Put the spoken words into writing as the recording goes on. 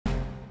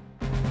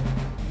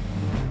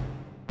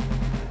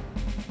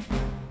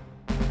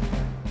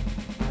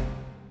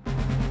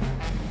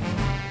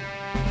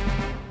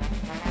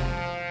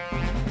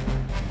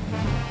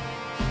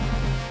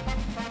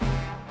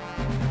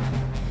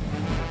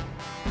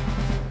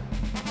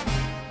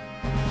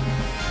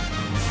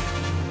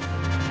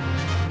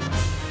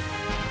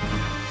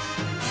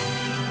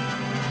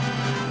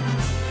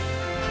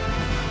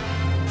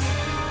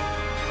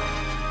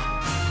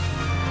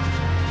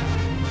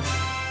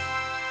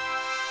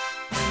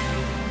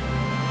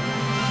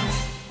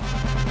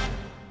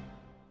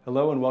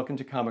Hello and welcome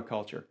to Comic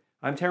Culture.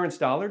 I'm Terrence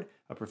Dollard,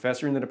 a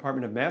professor in the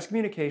Department of Mass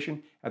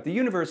Communication at the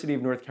University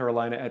of North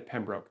Carolina at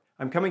Pembroke.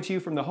 I'm coming to you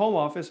from the home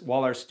office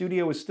while our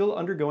studio is still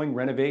undergoing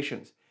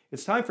renovations.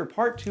 It's time for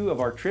part 2 of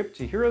our trip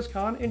to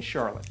HeroesCon in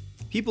Charlotte.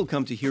 People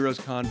come to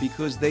HeroesCon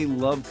because they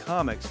love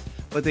comics,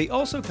 but they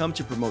also come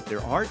to promote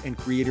their art and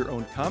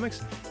creator-owned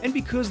comics, and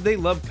because they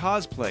love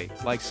cosplay,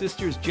 like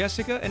sisters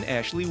Jessica and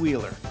Ashley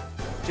Wheeler.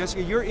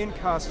 Jessica, you're in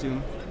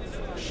costume.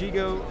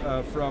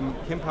 Shigo from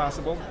Kim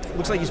Possible.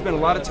 Looks like you spent a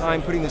lot of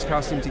time putting this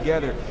costume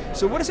together.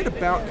 So what is it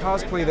about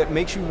cosplay that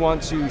makes you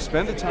want to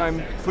spend the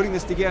time putting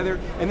this together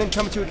and then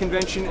come to a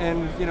convention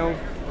and,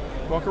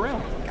 walk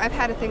around? I've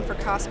had a thing for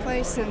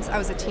cosplay since I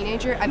was a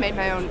teenager. I made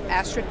my own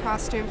Astrid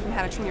costume from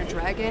How to Train Your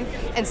Dragon,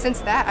 and since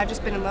that I've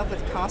just been in love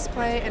with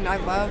cosplay, and I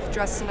love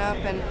dressing up,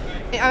 and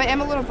I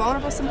am a little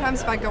vulnerable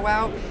sometimes if I go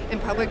out in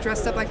public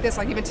dressed up like this.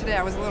 Like even today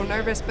I was a little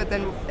nervous, but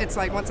then it's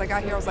like once I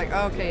got here I was like,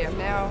 oh, okay,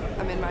 now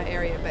I'm in my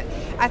area. But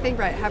I think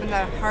having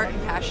that heart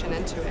and passion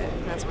into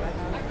it, that's what I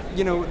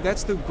have.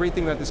 That's the great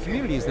thing about this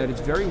community, is that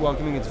it's very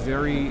welcoming, it's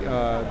very,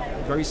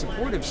 very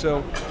supportive.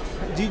 So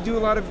do you do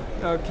a lot of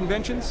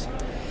conventions?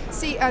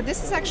 See,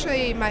 this is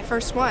actually my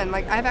first one.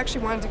 I've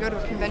actually wanted to go to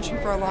a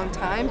convention for a long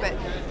time,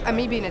 but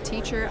me being a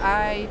teacher,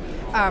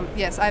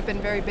 yes, I've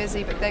been very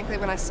busy, but thankfully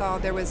when I saw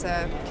there was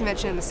a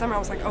convention in the summer, I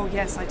was like, oh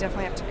yes, I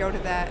definitely have to go to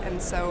that. And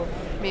so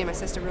me and my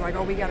sister were like,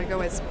 oh, we got to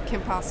go as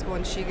Kim Possible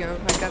and Shigo.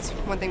 That's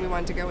one thing we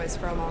wanted to go as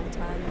for a long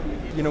time.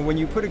 When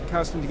you put a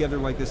costume together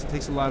like this, it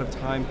takes a lot of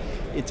time,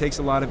 it takes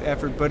a lot of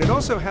effort, but it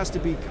also has to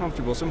be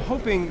comfortable. So I'm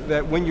hoping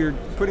that when you're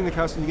putting the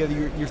costume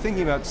together, you're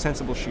thinking about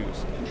sensible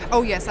shoes.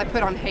 Oh yes, I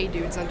put on Hey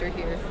Dudes under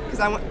here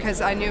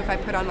because I knew if I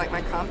put on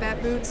my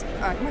combat boots,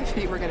 my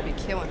feet were going to be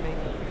killing me.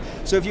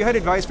 So if you had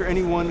advice for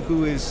anyone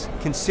who is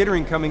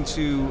considering coming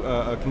to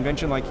a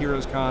convention like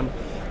HeroesCon,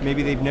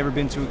 maybe they've never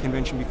been to a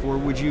convention before,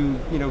 would you,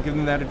 give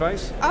them that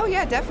advice? Oh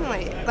yeah,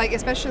 definitely.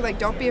 Especially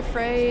don't be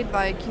afraid.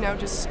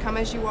 Just come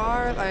as you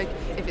are.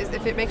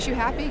 If it makes you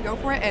happy, go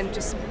for it. And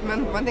just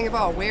one thing of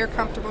all, wear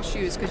comfortable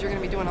shoes because you're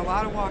going to be doing a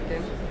lot of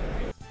walking.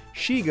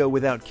 Shigo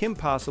without Kim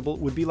Possible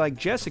would be like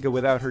Jessica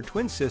without her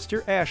twin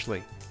sister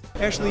Ashley.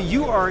 Ashley,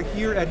 you are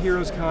here at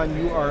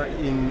HeroesCon. You are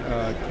in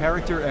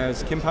character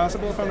as Kim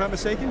Possible, if I'm not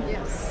mistaken?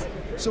 Yes.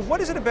 So what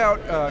is it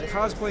about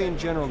cosplay in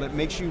general that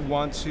makes you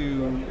want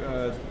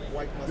to,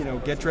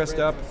 get dressed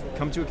up,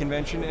 come to a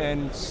convention,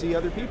 and see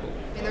other people?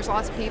 There's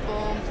lots of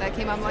people that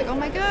came up like, oh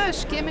my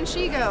gosh, Kim and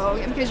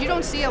Shigo, because you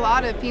don't see a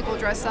lot of people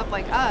dressed up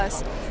like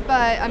us.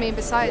 But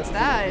besides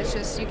that, it's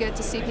just you get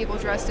to see people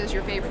dressed as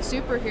your favorite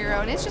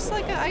superhero, and it's just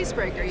like an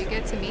icebreaker. You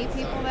get to meet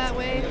people that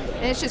way,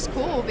 and it's just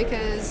cool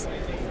because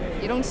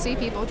you don't see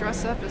people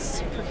dress up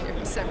as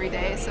superheroes every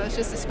day, so it's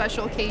just a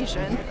special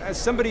occasion. As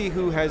somebody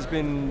who has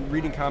been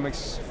reading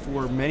comics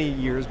for many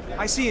years,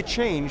 I see a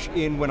change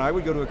in when I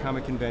would go to a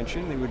comic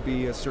convention. There would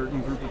be a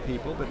certain group of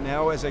people, but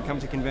now as I come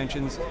to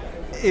conventions,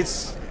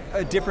 it's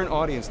a different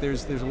audience.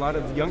 There's a lot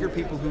of younger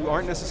people who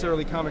aren't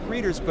necessarily comic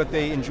readers, but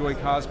they enjoy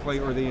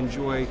cosplay or they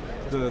enjoy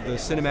the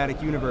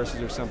cinematic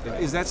universes or something.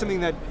 Is that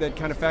something that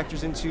kind of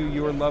factors into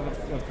your love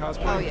of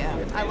cosplay? Oh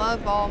yeah, I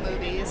love all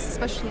movies,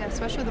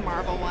 especially the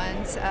Marvel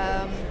ones.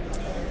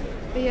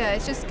 But yeah,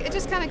 it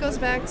just kind of goes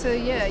back to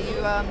you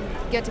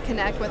get to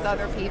connect with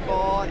other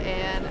people,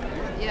 and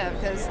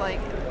because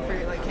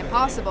for Kim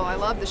Possible, I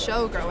loved the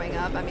show growing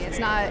up. It's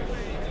not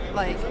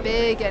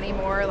big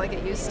anymore like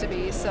it used to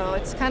be, so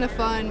it's kind of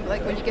fun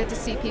when you get to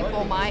see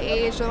people my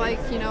age. They're like,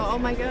 oh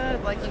my god,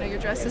 you're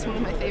dressed as one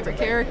of my favorite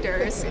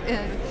characters.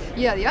 And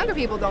the younger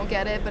people don't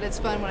get it, but it's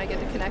fun when I get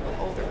to connect with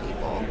older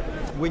people.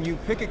 When you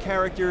pick a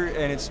character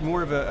and it's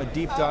more of a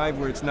deep dive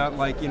where it's not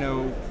like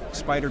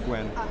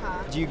Spider-Gwen,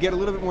 do you get a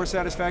little bit more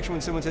satisfaction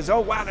when someone says,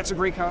 oh wow, that's a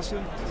great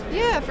costume?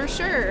 Yeah, for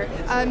sure.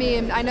 I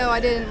know I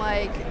didn't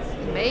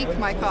make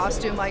my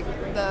costume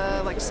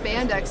the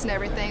spandex and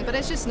everything, but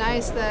it's just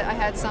nice that I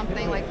had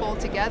something pulled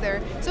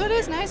together. So it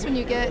is nice when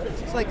you get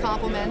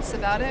compliments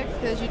about it,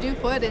 because you do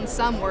put in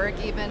some work,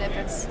 even if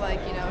it's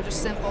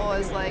just simple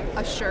as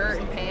a shirt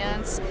and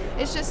pants.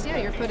 It's just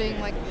you're putting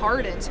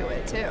heart into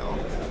it too.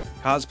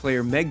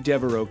 Cosplayer Meg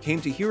Devereaux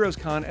came to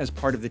HeroesCon as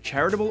part of the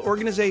charitable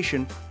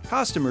organization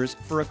Costumers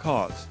for a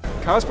Cause.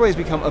 Cosplay has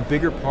become a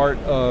bigger part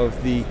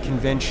of the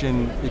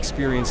convention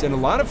experience, and a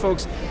lot of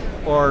folks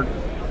are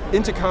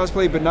into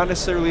cosplay but not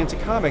necessarily into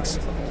comics.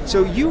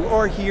 So you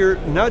are here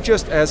not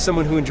just as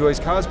someone who enjoys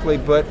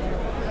cosplay, but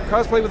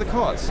cosplay with a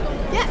cause.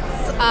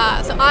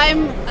 Yes, so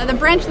I'm the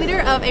branch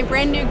leader of a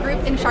brand new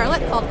group in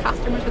Charlotte called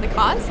Costumers for the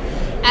Cause,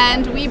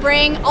 and we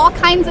bring all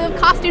kinds of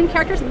costume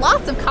characters,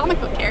 lots of comic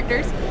book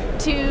characters,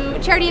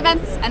 to charity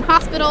events and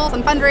hospitals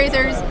and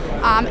fundraisers,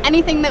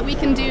 anything that we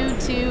can do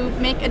to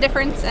make a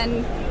difference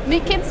and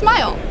make kids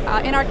smile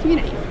in our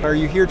community. Are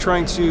you here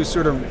trying to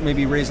sort of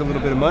maybe raise a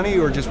little bit of money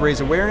or just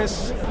raise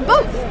awareness?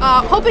 Both.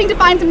 Hoping to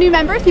find some new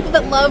members, people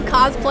that love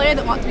cosplay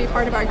that want to be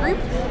part of our group.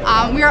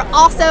 We are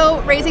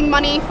also raising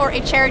money for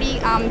a charity,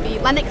 the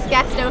Lennox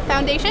Gastow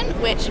Foundation,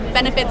 which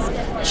benefits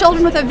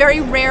children with a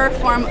very rare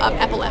form of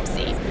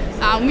epilepsy.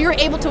 We were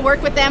able to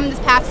work with them this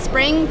past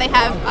spring. They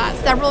have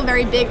several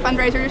very big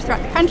fundraisers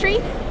throughout the country.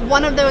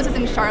 One of those is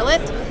in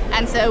Charlotte,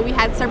 and so we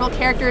had several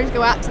characters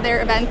go out to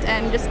their event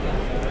and just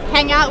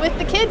hang out with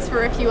the kids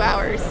for a few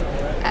hours,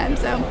 and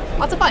so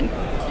lots of fun.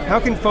 How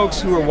can folks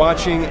who are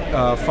watching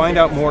find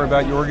out more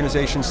about your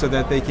organization so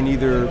that they can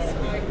either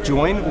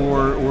join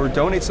or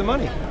donate some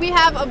money? We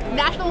have a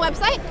national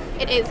website.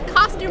 It is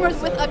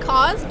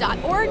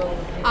costumerswithacause.org.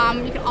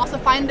 You can also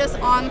find us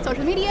on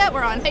social media.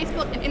 We're on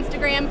Facebook and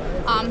Instagram.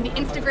 The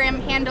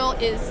Instagram handle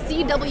is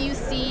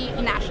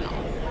CWC National.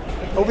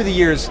 Over the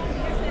years,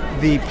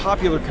 the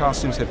popular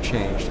costumes have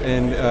changed,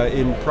 and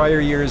in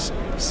prior years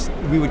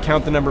we would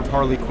count the number of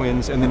Harley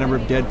Quinns and the number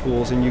of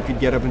Deadpools, and you could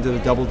get up into the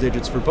double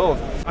digits for both.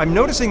 I'm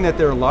noticing that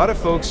there are a lot of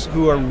folks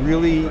who are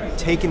really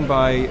taken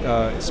by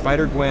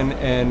Spider-Gwen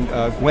and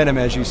Gwenom,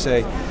 as you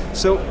say.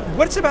 So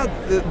what's about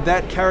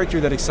that character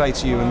that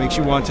excites you and makes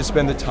you want to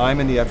spend the time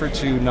and the effort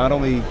to not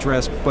only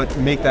dress but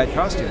make that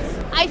costume?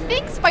 I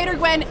think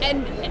Spider-Gwen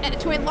and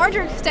to a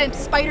larger extent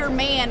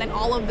Spider-Man and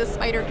all of the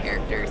Spider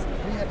characters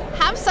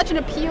have such an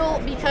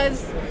appeal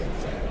because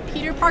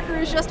Peter Parker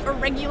is just a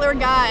regular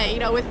guy, you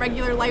know, with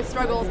regular life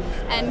struggles,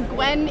 and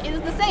Gwen is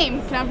the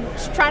same, kind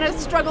of trying to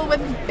struggle with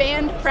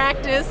band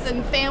practice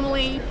and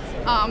family,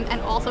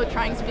 and also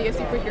trying to be a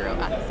superhero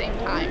at the same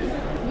time.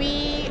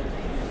 We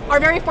are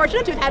very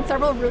fortunate to have had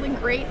several really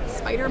great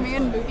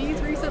Spider-Man movies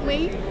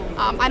recently.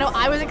 I know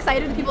I was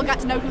excited that people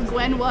got to know who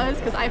Gwen was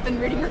because I've been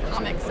reading her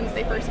comics since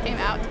they first came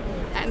out,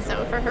 and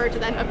so for her to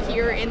then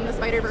appear in the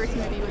Spider-Verse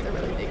movie was a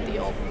really big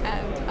deal.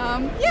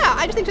 And yeah,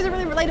 I just think she's a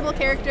really relatable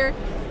character,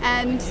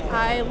 and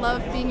I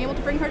love being able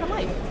to bring her to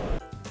life.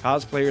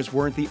 Cosplayers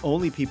weren't the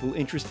only people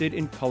interested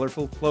in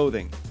colorful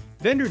clothing.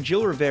 Vendor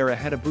Jill Rivera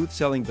had a booth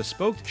selling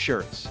bespoke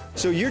shirts.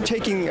 So you're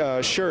taking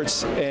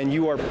shirts and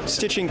you are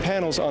stitching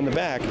panels on the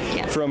back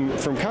from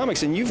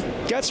comics, and you've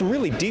got some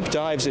really deep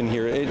dives in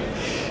here. It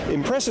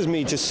impresses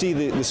me to see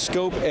the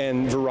scope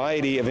and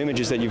variety of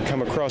images that you've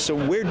come across. So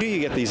where do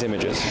you get these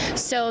images?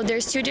 So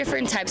there's two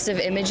different types of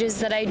images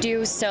that I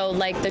do. So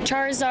like the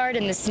Charizard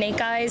and the Snake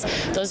Eyes,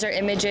 those are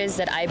images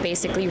that I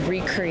basically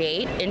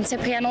recreate into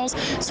panels.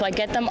 So I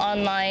get them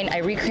online, I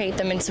recreate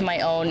them into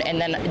my own,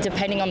 and then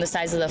depending on the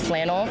size of the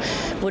flannel,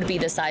 would be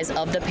the size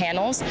of the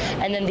panels.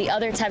 And then the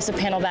other types of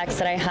panel backs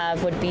that I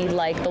have would be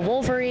like the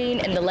Wolverine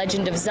and the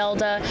Legend of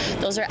Zelda.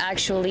 Those are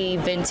actually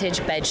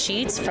vintage bed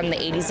sheets from the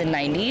 80s and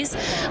 90s.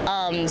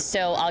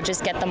 So I'll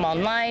just get them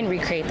online,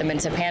 recreate them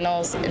into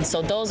panels, and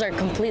so those are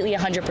completely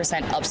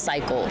 100%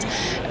 upcycled,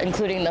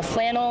 including the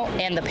flannel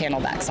and the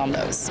panel backs on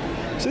those.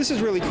 So this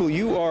is really cool.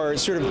 You are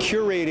sort of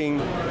curating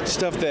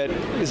stuff that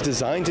is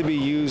designed to be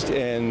used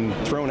and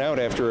thrown out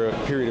after a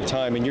period of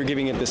time, and you're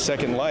giving it the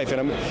second life.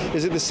 And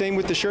is it the same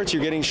with the shirts?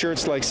 You're getting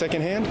shirts like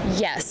secondhand?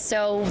 Yes,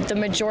 so the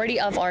majority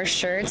of our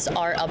shirts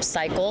are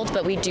upcycled,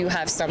 but we do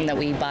have some that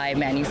we buy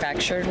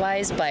manufactured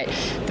wise, but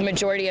the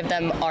majority of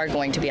them are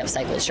going to be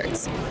upcycled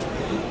shirts.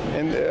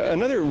 And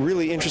another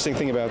really interesting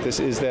thing about this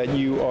is that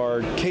you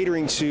are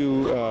catering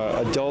to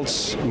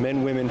adults,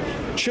 men, women,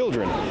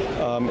 children,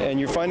 and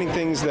you're finding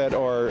things that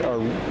are,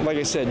 like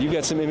I said, you've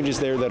got some images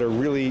there that are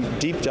really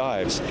deep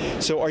dives.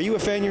 So are you a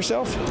fan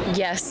yourself?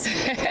 Yes.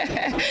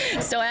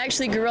 So I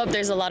actually grew up,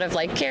 there's a lot of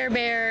like Care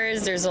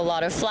Bears, there's a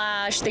lot of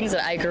Flash, things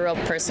that I grew up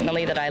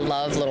personally that I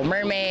love, Little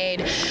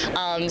Mermaid.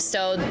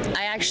 So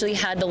I actually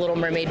had the Little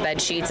Mermaid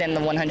bed sheets and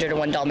the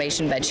 101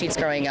 Dalmatian bed sheets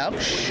growing up.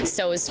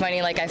 So it was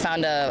funny, like I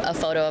found a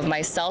photo of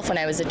myself when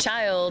I was a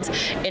child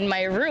in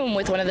my room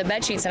with one of the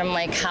bed sheets, and I'm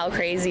like, how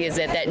crazy is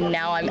it that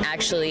now I'm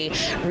actually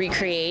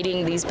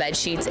recreating these bed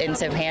sheets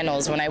into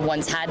panels when I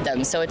once had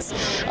them. So it's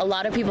a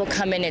lot of people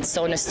come in, it's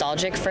so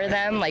nostalgic for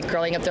them, like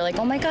growing up they're like,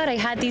 oh my god, I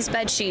had these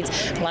bed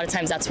sheets. A lot of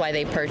times that's why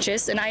they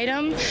purchase an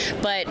item,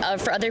 but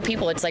for other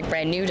people it's like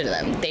brand new to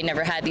them. They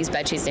never had these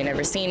bed sheets, they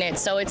never seen it.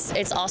 So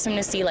it's awesome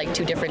to see like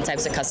two different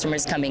types of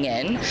customers coming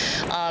in,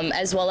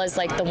 as well as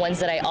like the ones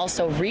that I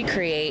also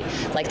recreate,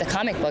 like the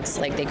comic books,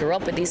 like they grew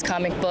up with these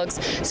comic books.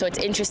 So it's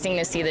interesting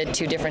to see the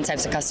two different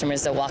types of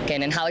customers that walk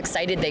in and how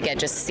excited they get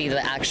just to see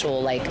the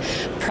actual like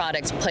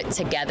product put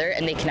together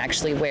and they can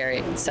actually wear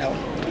it. So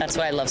that's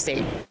what I love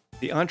seeing.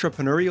 The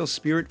entrepreneurial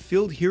spirit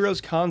filled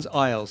HeroesCon's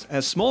aisles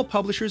as small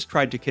publishers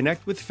tried to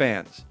connect with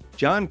fans.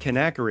 John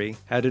Kanakari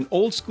had an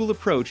old-school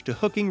approach to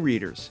hooking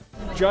readers.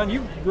 John,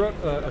 you brought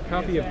a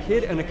copy of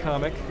Kid and a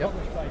comic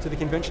to the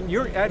convention.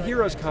 You're at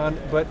HeroesCon,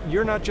 but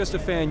you're not just a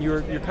fan,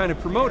 you're kind of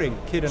promoting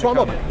Kid and a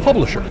comic. So I'm a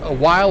publisher. A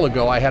while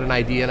ago I had an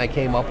idea and I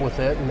came up with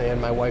it, and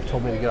my wife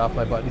told me to get off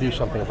my butt and do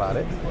something about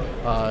it,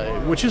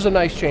 which is a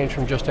nice change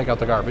from just take out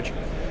the garbage.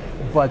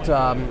 But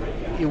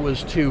it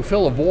was to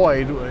fill a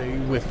void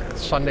with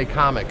Sunday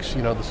comics,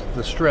 you know,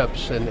 the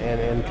strips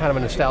and kind of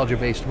a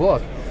nostalgia-based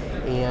book.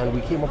 And we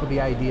came up with the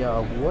idea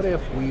of what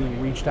if we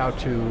reached out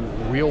to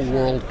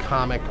real-world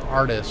comic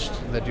artists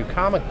that do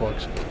comic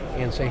books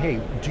and say,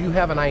 hey, do you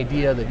have an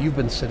idea that you've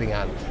been sitting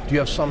on? Do you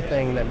have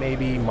something that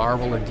maybe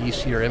Marvel or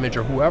DC or Image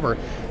or whoever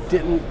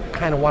didn't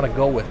kind of want to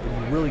go with, but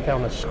you really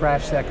kind of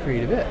scratch that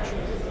creative itch?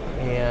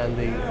 And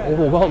the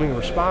overwhelming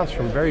response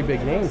from very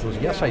big names was,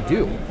 yes, I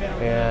do,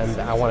 and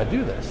I want to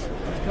do this.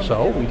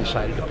 So we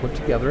decided to put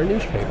together a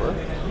newspaper.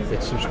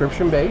 It's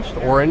subscription-based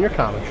or in your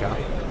comic shop.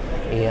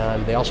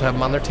 And they also have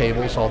them on their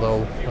tables,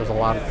 although there's a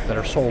lot that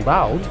are sold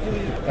out.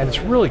 And it's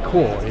really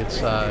cool. It's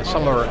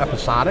some are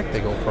episodic; they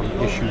go from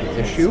issue to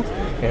issue,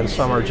 and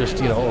some are just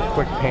a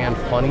quick pan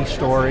funny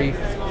story.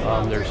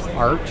 There's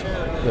art,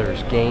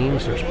 there's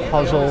games, there's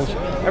puzzles,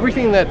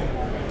 everything that.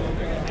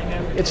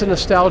 It's a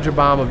nostalgia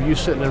bomb of you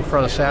sitting in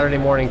front of Saturday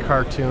morning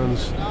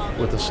cartoons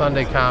with the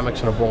Sunday comics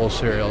and a bowl of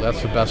cereal.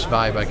 That's the best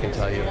vibe I can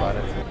tell you about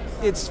it.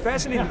 It's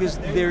fascinating because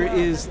there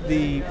is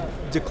the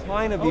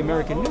decline of the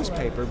American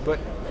newspaper, but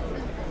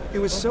it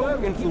was so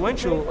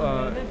influential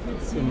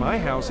in my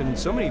house and in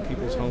so many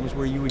people's homes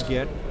where you would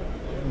get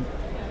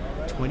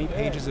 20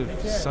 pages of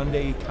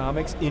Sunday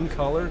comics in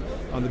color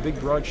on the big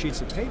broad sheets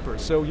of paper.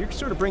 So you're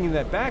sort of bringing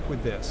that back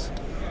with this.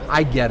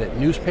 I get it.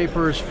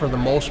 Newspapers, for the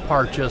most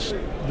part,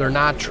 they're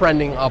not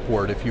trending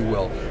upward, if you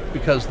will,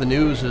 because the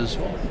news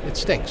it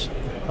stinks,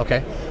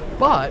 okay?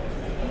 But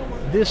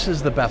this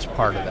is the best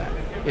part of that.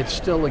 It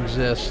still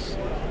exists.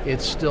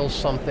 It's still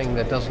something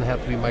that doesn't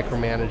have to be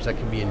micromanaged, that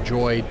can be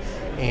enjoyed,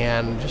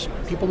 and just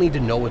people need to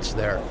know it's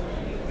there.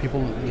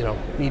 People,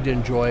 need to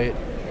enjoy it,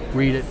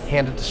 read it,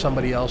 hand it to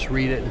somebody else,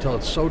 read it until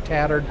it's so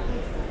tattered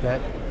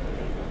that,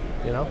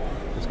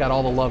 it's got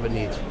all the love it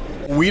needs.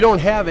 We don't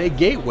have a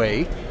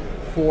gateway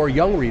for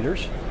young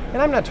readers,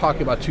 and I'm not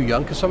talking about too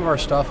young, because some of our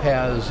stuff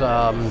has,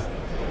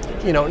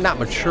 not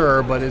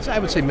mature, but it's, I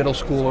would say, middle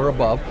school or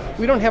above.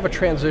 We don't have a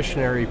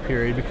transitionary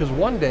period, because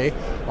one day,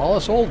 all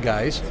us old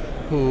guys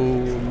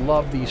who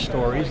love these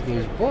stories,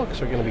 these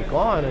books, are going to be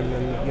gone, and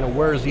then,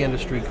 where is the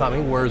industry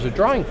coming? Where is it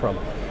drawing from?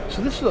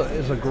 So this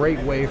is a great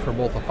way for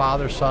both a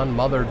father, son,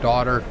 mother,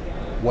 daughter,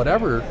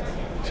 whatever,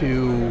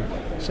 to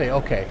say,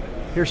 okay,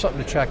 here's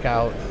something to check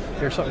out,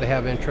 here's something to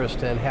have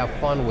interest in, have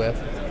fun with.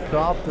 Fill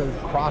out the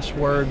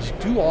crosswords,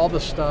 do all the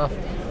stuff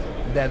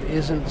that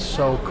isn't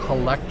so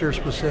collector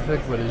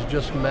specific, but is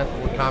just meant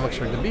what comics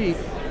are to be.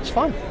 It's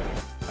fun.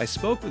 I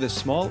spoke with a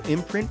small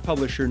imprint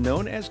publisher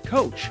known as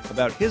Coach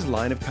about his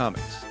line of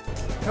comics.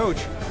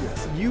 Coach,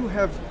 you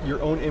have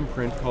your own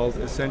imprint called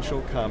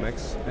Essential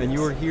Comics, and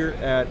you are here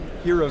at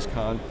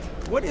HeroesCon.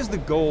 What is the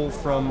goal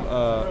from,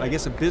 I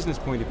guess, a business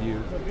point of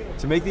view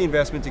to make the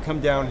investment to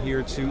come down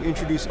here to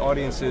introduce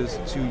audiences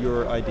to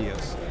your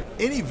ideas?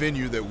 Any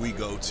venue that we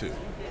go to,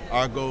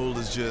 our goal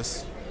is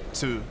just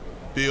to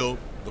build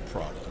the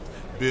product,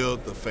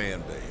 build the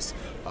fan base.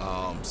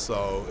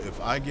 So if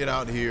I get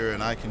out here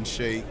and I can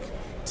shake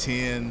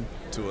 10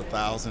 to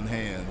 1,000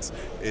 hands,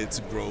 it's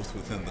growth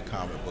within the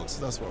comic books.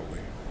 That's why we're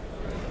here.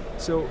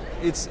 So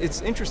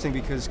it's interesting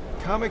because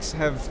comics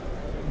have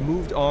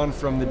moved on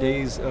from the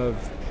days of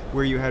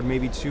where you had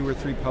maybe 2 or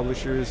 3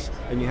 publishers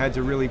and you had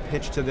to really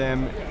pitch to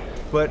them.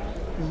 But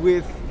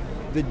with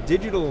the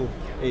digital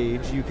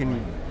age, you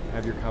can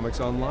have your comics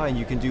online,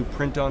 you can do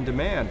print on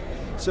demand.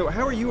 So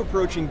how are you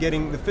approaching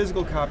getting the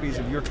physical copies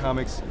of your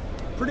comics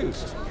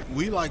produced?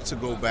 We like to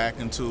go back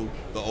into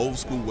the old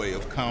school way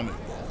of comic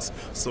books.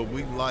 So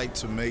we like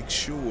to make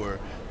sure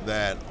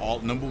that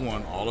number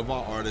one, all of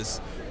our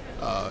artists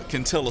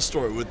can tell a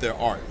story with their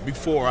art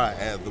before I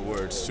add the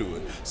words to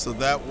it. So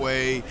that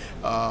way,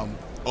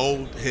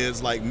 old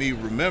heads like me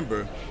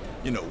remember,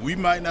 we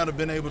might not have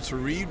been able to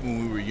read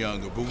when we were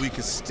younger, but we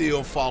could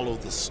still follow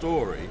the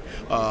story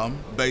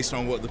based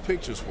on what the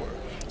pictures were.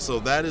 So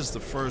that is the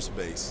first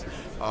base.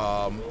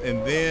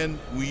 And then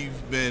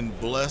we've been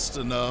blessed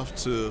enough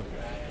to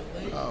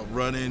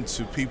run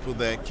into people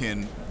that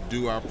can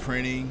do our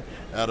printing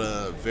at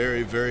a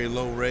very, very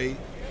low rate.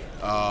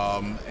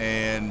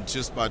 And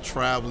just by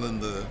traveling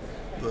the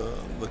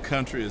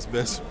country as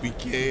best we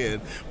can,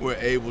 we're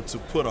able to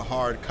put a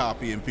hard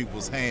copy in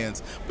people's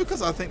hands,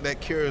 because I think that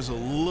carries a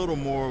little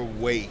more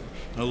weight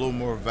and a little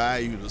more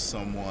value to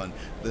someone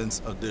than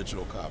a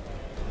digital copy.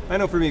 I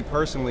know for me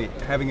personally,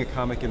 having a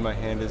comic in my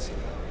hand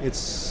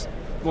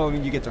well, I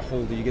mean, you get to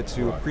hold it, you get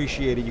to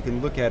appreciate it, you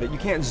can look at it. You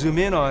can't zoom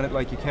in on it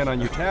like you can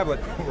on your tablet,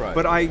 Right.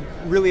 But I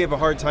really have a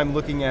hard time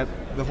looking at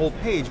the whole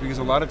page, because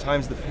a lot of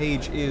times the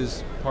page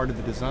is part of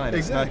the design.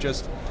 It's not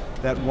just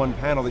that one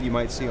panel that you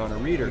might see on a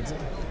reader.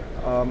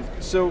 Exactly.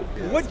 So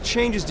what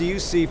changes do you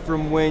see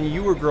from when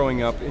you were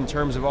growing up in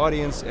terms of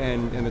audience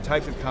and the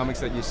types of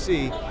comics that you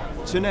see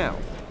to now?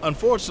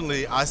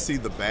 Unfortunately, I see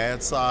the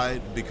bad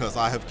side because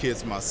I have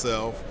kids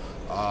myself,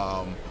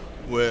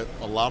 with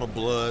a lot of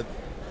blood,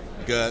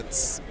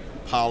 guts,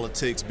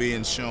 politics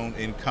being shown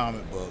in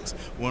comic books,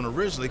 when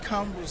originally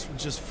comic books were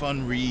just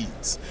fun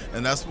reads.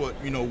 And that's what,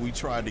 we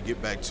tried to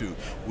get back to.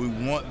 We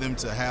want them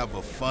to have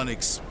a fun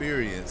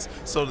experience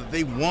so that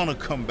they want to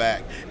come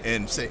back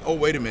and say, oh,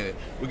 wait a minute,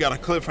 we got a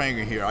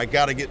cliffhanger here, I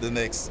got to get the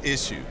next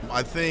issue.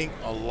 I think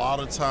a lot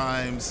of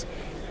times,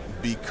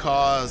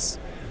 because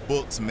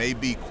books may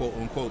be quote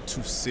unquote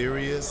too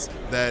serious,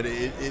 that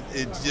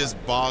it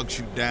just bogs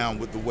you down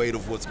with the weight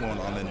of what's going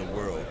on in the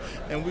world.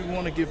 And we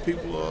want to give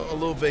people a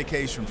little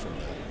vacation from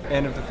that.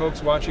 And if the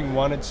folks watching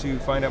wanted to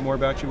find out more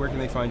about you, where can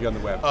they find you on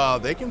the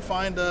web? They can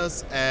find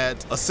us at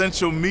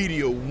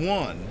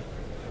essentialmedia1,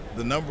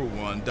 the number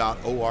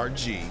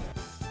 1.org.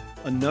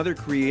 Another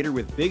creator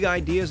with big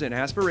ideas and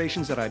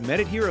aspirations that I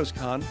met at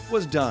HeroesCon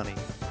was Donnie.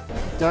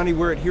 Donnie,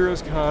 we're at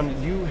HeroesCon.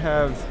 You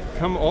have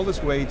come all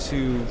this way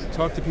to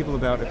talk to people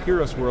about A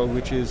Heroes World,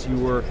 which is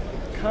your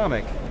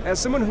comic. As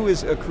someone who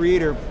is a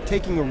creator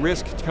taking a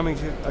risk coming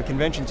to a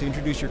convention to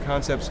introduce your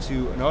concepts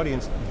to an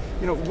audience,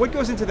 what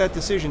goes into that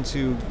decision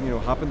to,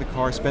 hop in the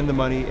car, spend the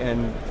money,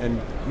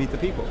 and meet the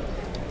people?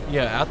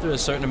 Yeah, after a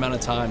certain amount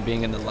of time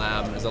being in the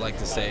lab, as I like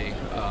to say,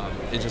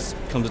 it just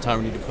comes a time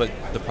we need to put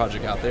the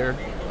project out there.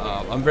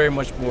 I'm very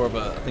much more of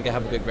I think I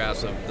have a good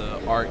grasp of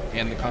the art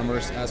and the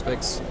commerce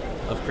aspects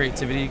of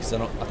creativity, because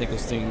I think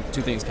those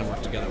two things can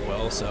work together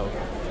well. So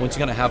once you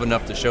kind of have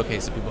enough to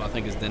showcase to people, I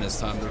think then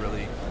it's time to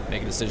really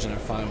make a decision and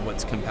find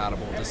what's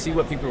compatible, to see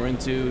what people are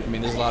into. I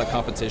mean, there's a lot of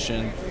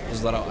competition,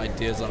 there's a lot of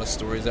ideas, a lot of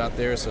stories out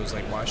there, so it's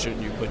like, why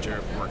shouldn't you put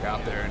your work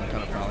out there and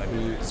kind of find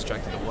who is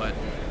attracted to what?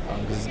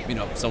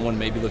 Because someone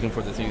may be looking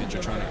for the thing that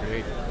you're trying to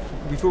create.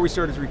 Before we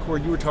started to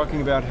record, you were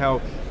talking about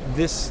how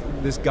this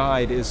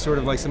guide is sort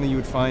of like something you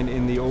would find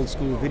in the old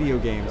school video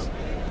games.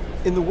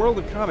 In the world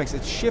of comics,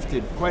 it's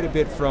shifted quite a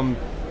bit from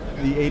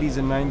the 80s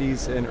and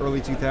 90s and early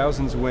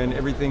 2000s when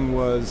everything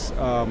was,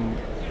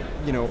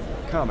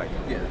 comic.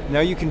 Yeah. Now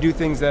you can do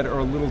things that are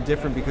a little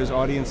different because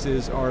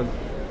audiences are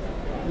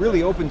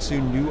really open to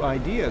new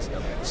ideas.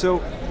 So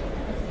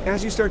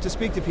as you start to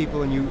speak to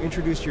people and you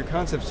introduce your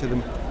concepts to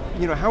them,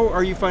 how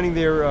are you finding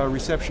their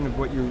reception of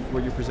what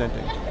you're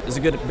presenting? There's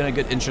been a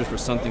good interest for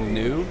something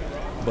new,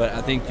 but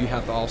I think you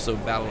have to also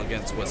battle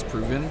against what's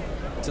proven.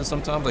 To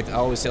sometimes, I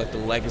always say, the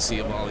legacy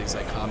of all these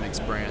comics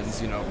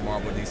brands,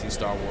 Marvel, DC,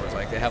 Star Wars,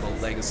 they have a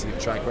legacy of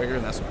track record,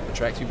 and that's what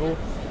attracts people.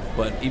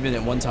 But even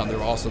at one time, there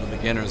were also the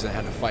beginners that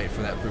had to fight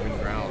for that proven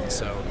ground.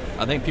 So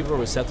I think people are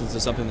receptive to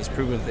something that's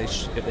proven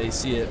if they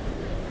see it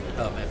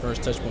at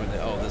first touch point,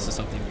 that this is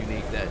something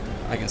unique that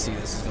I can see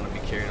this is going to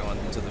be carried on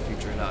into the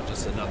future, not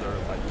just another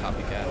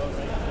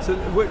copycat. So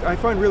what I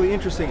find really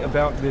interesting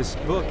about this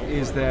book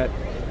is that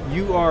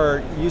you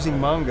are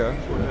using manga,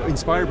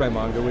 inspired by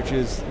manga, which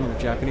is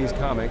Japanese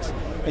comics,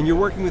 and you're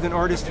working with an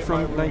artist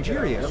from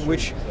Nigeria,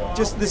 which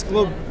just this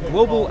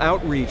global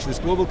outreach, this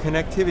global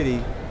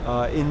connectivity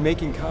in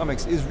making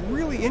comics is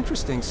really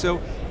interesting. So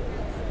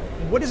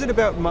what is it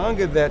about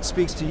manga that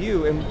speaks to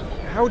you, and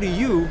how do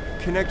you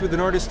connect with an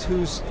artist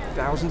who's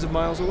thousands of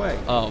miles away?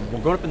 Well,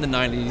 growing up in the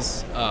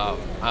 90s,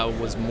 I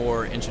was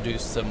more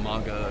introduced to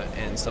manga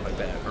and stuff like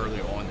that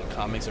earlier on than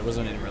comics. There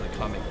wasn't any really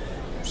comic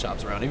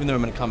shops around. Even though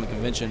I'm in a comic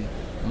convention,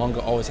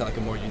 manga always had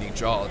a more unique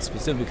draw. It's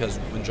specifically because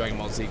when Dragon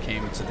Ball Z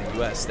came to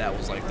the US, that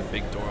was the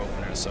big door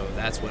opener. So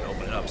that's what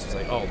opened it up. So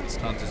it's these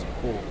comics are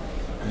cool.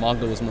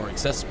 Manga was more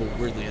accessible,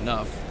 weirdly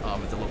enough,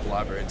 at the local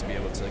library to be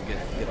able to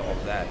get a hold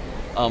of that.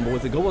 But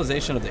with the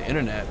globalization of the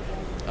internet,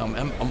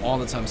 I'm all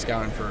the time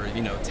scouting for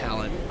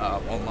talent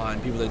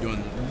online, people that are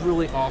doing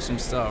really awesome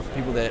stuff,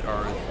 people that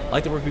are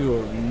the work people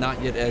who are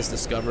not yet as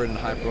discovered and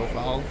high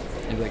profile,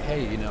 and be like,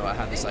 hey, I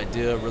have this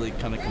idea, really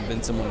kind of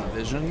convince them on the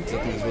vision. So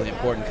I think it's really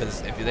important,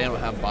 because if they don't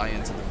have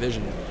buy-in to the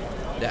vision,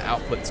 that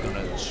output's going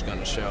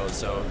to show.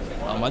 So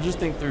I just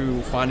think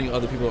through finding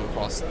other people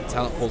across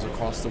talent pools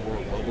across the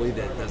world globally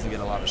that doesn't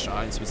get a lot of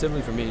shine.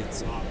 Specifically for me,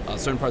 it's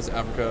certain parts of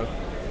Africa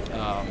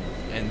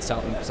and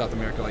South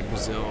America, like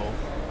Brazil.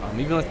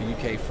 Even the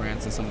UK,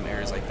 France, and some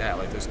areas like that,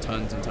 there's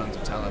tons and tons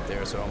of talent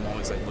there. So I'm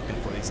always looking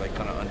for these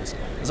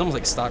it's almost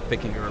like stock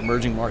picking or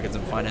emerging markets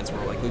in finance, where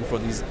we're looking for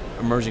these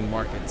emerging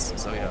markets.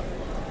 So yeah.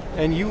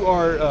 And you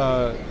are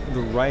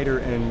the writer,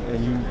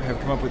 and you have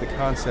come up with a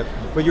concept,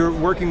 but you're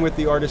working with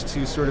the artist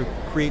to sort of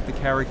create the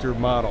character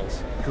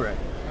models. Correct.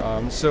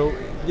 So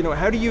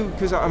how do you?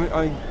 Because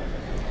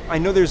I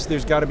know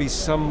there's got to be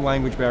some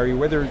language barrier.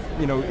 Whether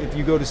if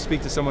you go to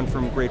speak to someone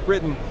from Great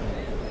Britain,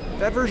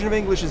 that version of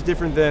English is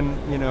different than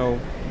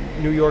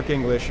New York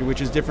English,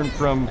 which is different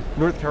from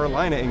North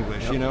Carolina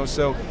English. Yep.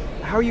 So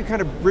how are you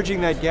kind of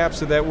bridging that gap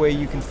so that way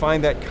you can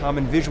find that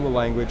common visual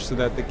language so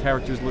that the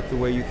characters look the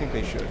way you think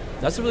they should?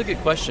 That's a really good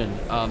question.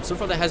 So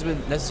far, there hasn't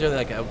been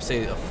necessarily I would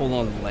say a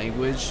full-on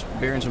language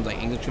barrier in terms of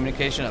English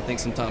communication. I think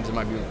sometimes it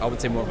might be, I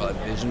would say, more of a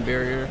vision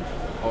barrier,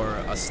 or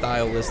a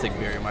stylistic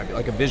barrier. Might be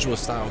a visual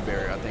style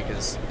barrier. I think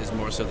is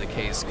more so the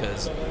case,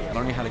 because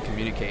learning how to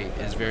communicate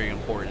is very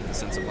important in the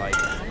sense of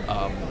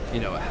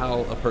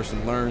how a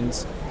person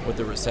learns, what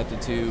they're receptive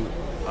to,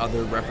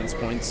 other reference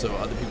points, so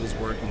other people's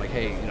work. I'm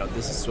hey,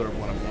 this is sort of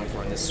what I'm going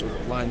for in this sort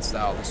of line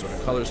style, this sort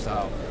of color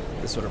style,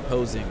 this sort of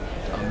posing.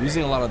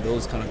 Using a lot of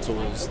those kind of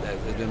tools that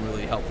have been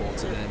really helpful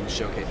to then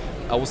showcase.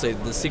 I will say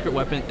the secret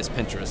weapon is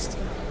Pinterest.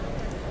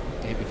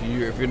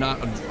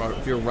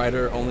 If you're a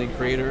writer only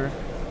creator,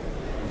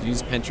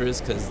 use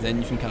Pinterest, because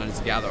then you can kind of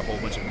just gather a whole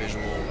bunch of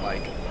visual,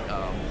 like,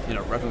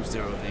 reference to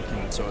it, and you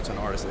can show it to an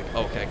artist, like,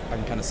 oh, okay, I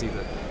can kind of see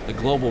the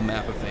global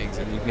map of things,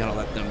 and you can kind of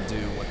let them do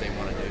what they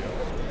want to do.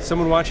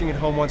 Someone watching at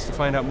home wants to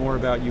find out more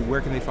about you. Where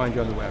can they find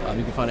you on the web?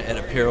 You can find it at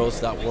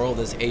apeiros.world.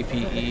 That's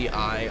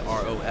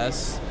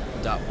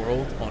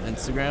APEIROS.world on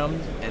Instagram,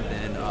 and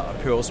then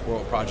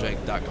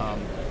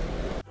apeirosporalproject.com.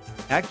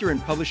 Actor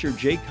and publisher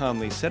Jay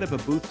Conley set up a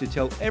booth to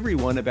tell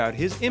everyone about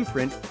his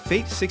imprint,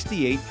 Fate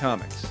 68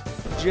 Comics.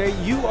 Jay,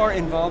 you are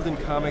involved in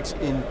comics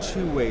in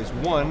two ways.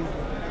 One,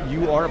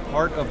 you are a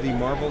part of the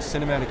Marvel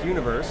Cinematic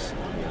Universe,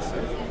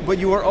 but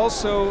you are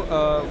also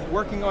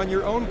working on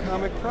your own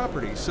comic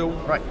property. So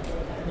right.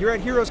 You're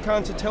at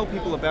HeroesCon to tell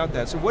people about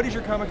that. So what is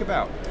your comic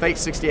about? Fate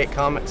 68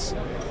 Comics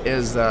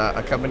is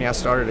a company I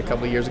started a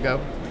couple of years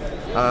ago.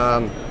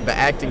 The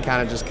acting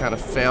kind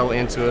of fell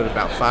into it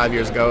about 5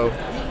 years ago,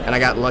 and I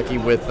got lucky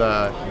with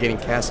getting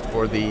cast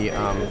for the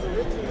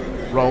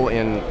role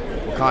in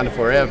Wakanda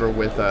Forever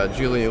with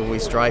Julia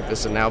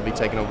Louis-Dreyfus, and now I'll be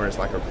taking over as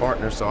like her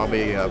partner, so I'll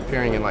be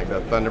appearing in like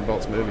the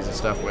Thunderbolts movies and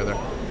stuff with her.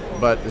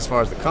 But as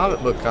far as the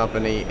comic book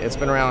company, it's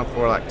been around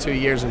for like 2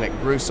 years, and it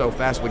grew so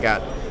fast. We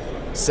got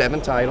 7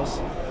 titles,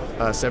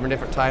 7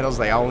 different titles.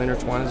 They all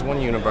intertwine as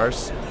one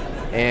universe,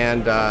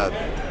 and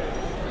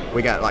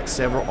we got like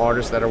several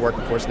artists that are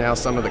working for us now.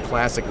 Some of the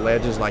classic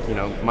legends, like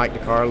Mike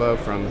DiCarlo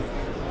from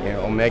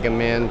Omega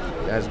Men,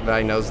 as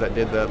everybody knows, that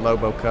did the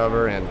Lobo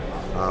cover, and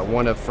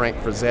one of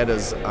Frank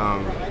Frazetta's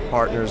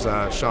partners,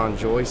 Sean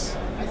Joyce,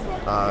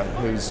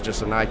 who's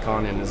just an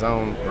icon in his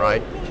own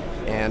right.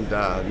 And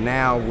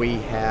now we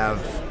have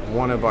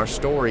one of our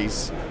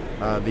stories,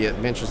 The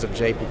Adventures of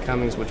J.P.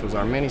 Cummings, which was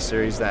our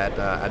miniseries that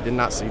I did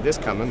not see this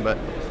coming, but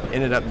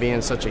ended up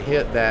being such a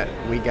hit that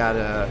we got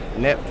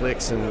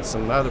Netflix and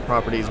some other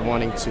properties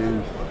wanting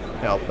to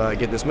help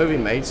get this movie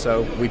made.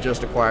 So we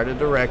just acquired a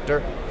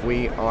director.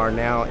 We are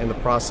now in the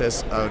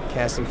process of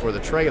casting for the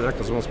trailer,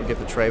 because once we get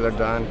the trailer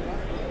done,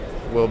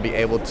 we'll be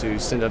able to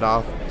send it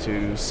off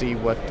to see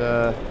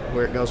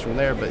where it goes from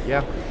there. But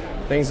yeah,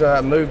 things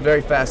moved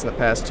very fast in the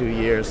past 2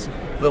 years, a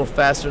little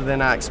faster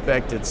than I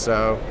expected.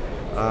 So.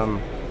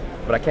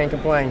 But I can't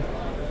complain.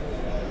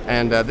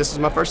 And this is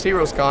my first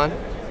HeroesCon,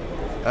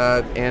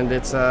 and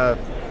it's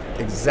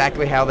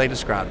exactly how they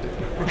described it.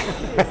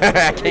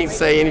 I can't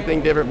say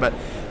anything different, but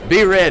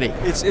be ready.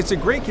 It's a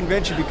great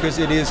convention because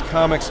it is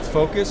comics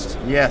focused.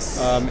 Yes.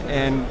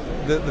 And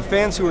the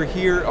fans who are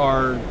here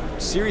are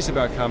serious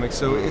about comics,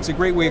 so it's a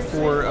great way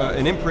for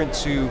an imprint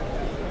to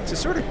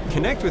sort of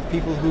connect with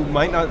people who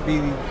might not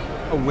be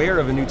aware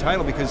of a new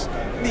title, because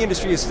the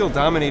industry is still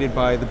dominated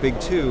by the big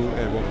two,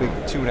 well, big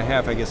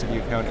 2.5, I guess, if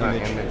you count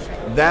Image.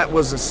 That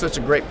was such a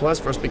great plus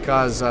for us,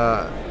 because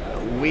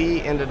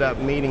we ended up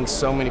meeting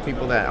so many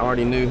people that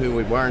already knew who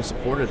we were and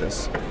supported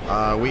us.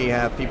 We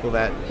have people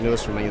that knew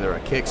us from either a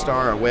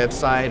Kickstarter, a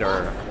website,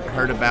 or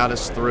heard about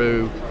us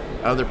through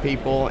other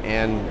people,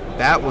 and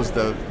that was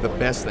the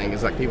best thing,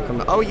 is like people come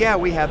to, oh yeah,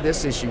 we have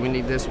this issue, we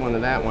need this one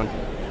and that one,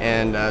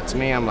 and to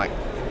me, I'm like,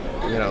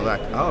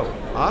 oh,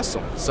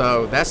 awesome.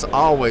 So that's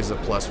always a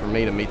plus for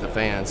me, to meet the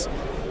fans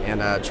and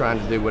trying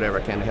to do whatever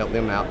I can to help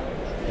them out.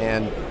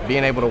 And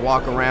being able to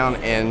walk around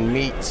and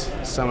meet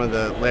some of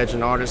the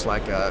legend artists,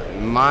 like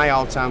my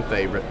all-time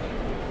favorite,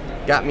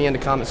 got me into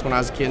comics when I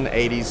was a kid in the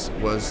 80s,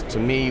 was to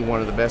me one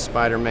of the best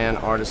Spider-Man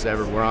artists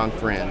ever, Ron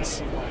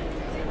Friends.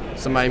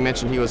 Somebody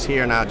mentioned he was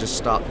here, and I just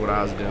stopped what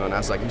I was doing. I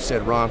was like, you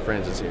said Ron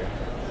Friends is here.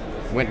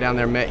 Went down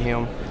there, met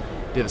him,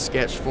 did a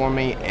sketch for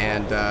me,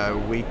 and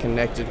we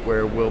connected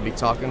where we'll be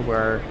talking,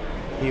 where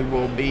he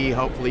will be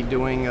hopefully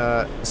doing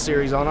a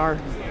series on our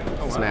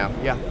now.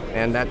 Yeah,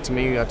 and that to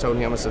me, I told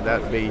him, I said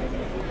that would be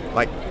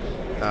like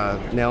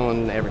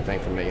nailing everything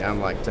for me.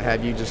 I'm like, to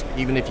have you just,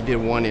 even if you did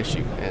one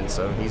issue, and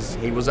so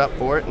he was up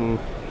for it, and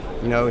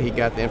he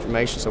got the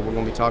information, so we're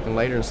going to be talking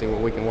later and see what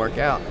we can work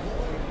out.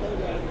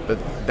 But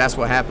that's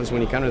what happens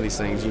when you come to these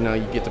things. You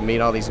get to meet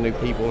all these new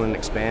people and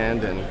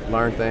expand and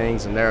learn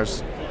things, and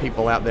there's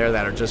people out there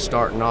that are just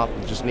starting off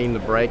and just needing the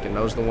break, and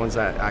those are the ones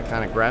that I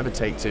kind of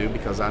gravitate to,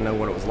 because I know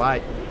what it was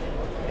like.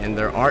 And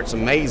their art's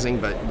amazing,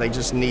 but they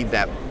just need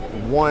that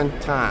one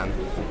time.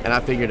 And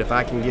I figured if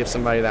I can give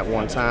somebody that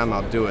one time,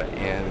 I'll do it.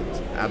 And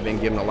I've been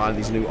giving a lot of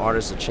these new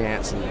artists a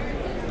chance, and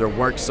their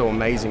work's so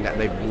amazing that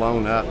they've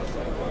blown up.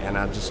 And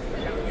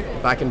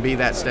if I can be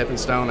that stepping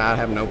stone, I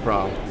have no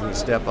problem. You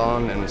step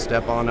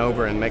on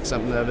over and make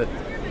something of it,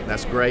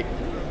 that's great.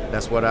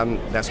 That's what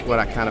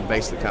I kind of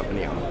base the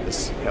company on,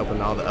 is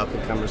helping all the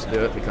up-and-comers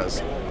do it,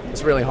 because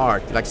it's really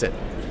hard. Like I said,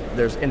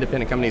 there's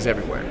independent companies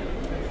everywhere,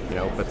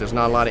 but there's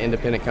not a lot of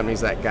independent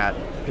companies that got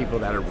people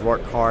that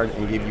work hard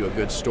and give you a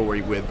good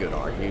story with good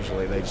art.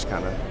 Usually they just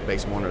kind of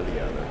base one or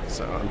the other.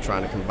 So I'm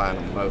trying to combine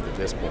them both at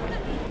this point.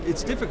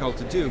 It's difficult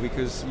to do,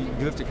 because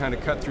you have to kind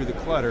of cut through the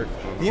clutter.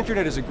 The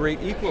internet is a great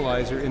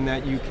equalizer in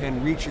that you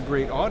can reach a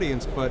great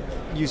audience, but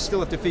you still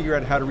have to figure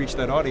out how to reach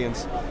that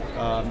audience.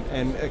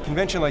 And a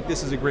convention like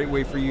this is a great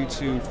way for you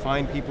to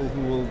find people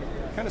who will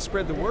kind of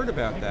spread the word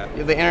about that.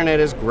 Yeah, the internet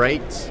is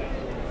great,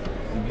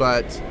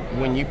 but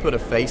when you put a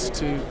face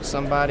to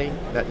somebody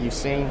that you've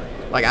seen,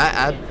 Like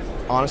I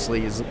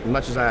honestly, as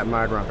much as I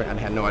admired Ron, I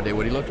had no idea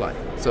what he looked like.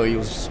 So he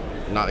was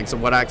not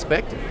what I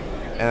expected.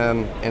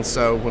 And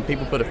so when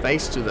people put a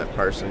face to that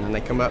person and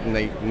they come up and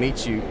they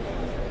meet you,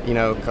 you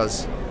know,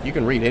 because you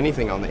can read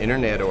anything on the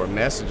internet or a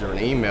message or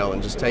an email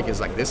and just take it as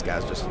like, this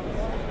guy's just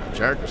a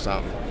jerk or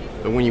something.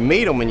 But when you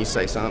meet them and you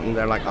say something,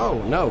 they're like,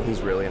 oh no,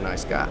 he's really a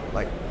nice guy.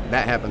 Like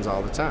that happens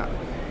all the time.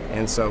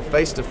 And so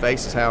face to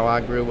face is how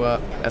I grew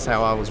up. That's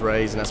how I was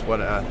raised, and that's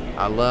what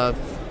I love.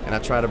 And I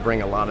try to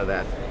bring a lot of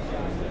that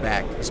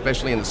back,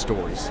 especially in the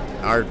stories.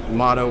 Our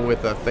motto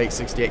with Fate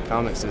 68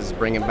 Comics is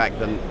bringing back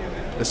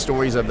the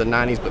stories of the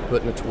 90s, but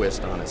putting a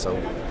twist on it. So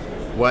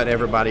what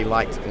everybody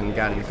liked and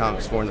got into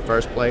comics for in the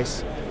first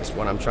place is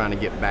what I'm trying to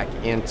get back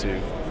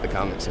into the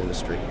comics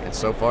industry. And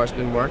so far it's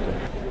been working.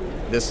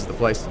 This is the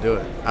place to do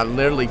it. I'm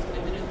literally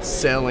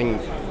selling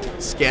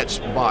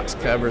sketch box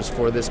covers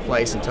for this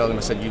place and told them,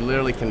 I said, you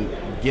literally can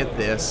get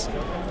this,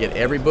 get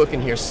every book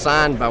in here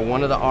signed by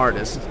one of the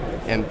artists,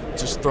 and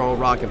just throw a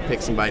rock and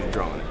pick somebody to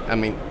draw on it. I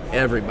mean,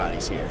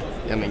 everybody's here.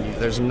 I mean,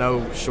 there's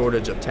no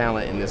shortage of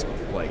talent in this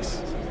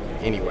place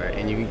anywhere,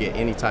 and you can get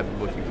any type of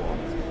book you want.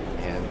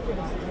 And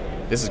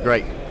this is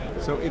great.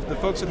 So if the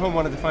folks at home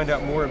wanted to find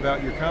out more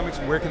about your comics,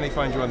 where can they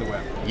find you on the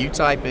web? You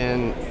type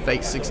in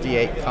Fate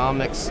 68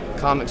 Comics,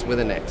 comics with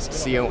an X,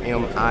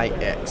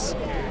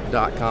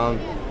 COMIX.com,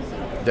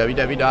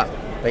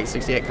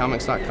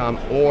 www.fate68comics.com,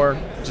 or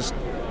just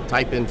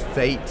type in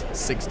Fate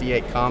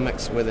 68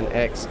 Comics with an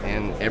X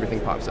and everything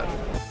pops up.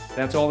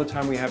 That's all the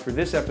time we have for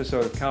this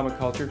episode of Comic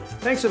Culture.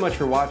 Thanks so much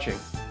for watching.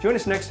 Join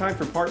us next time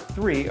for part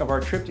 3 of our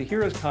trip to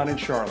HeroesCon in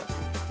Charlotte.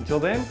 Until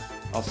then,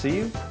 I'll see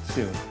you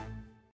soon.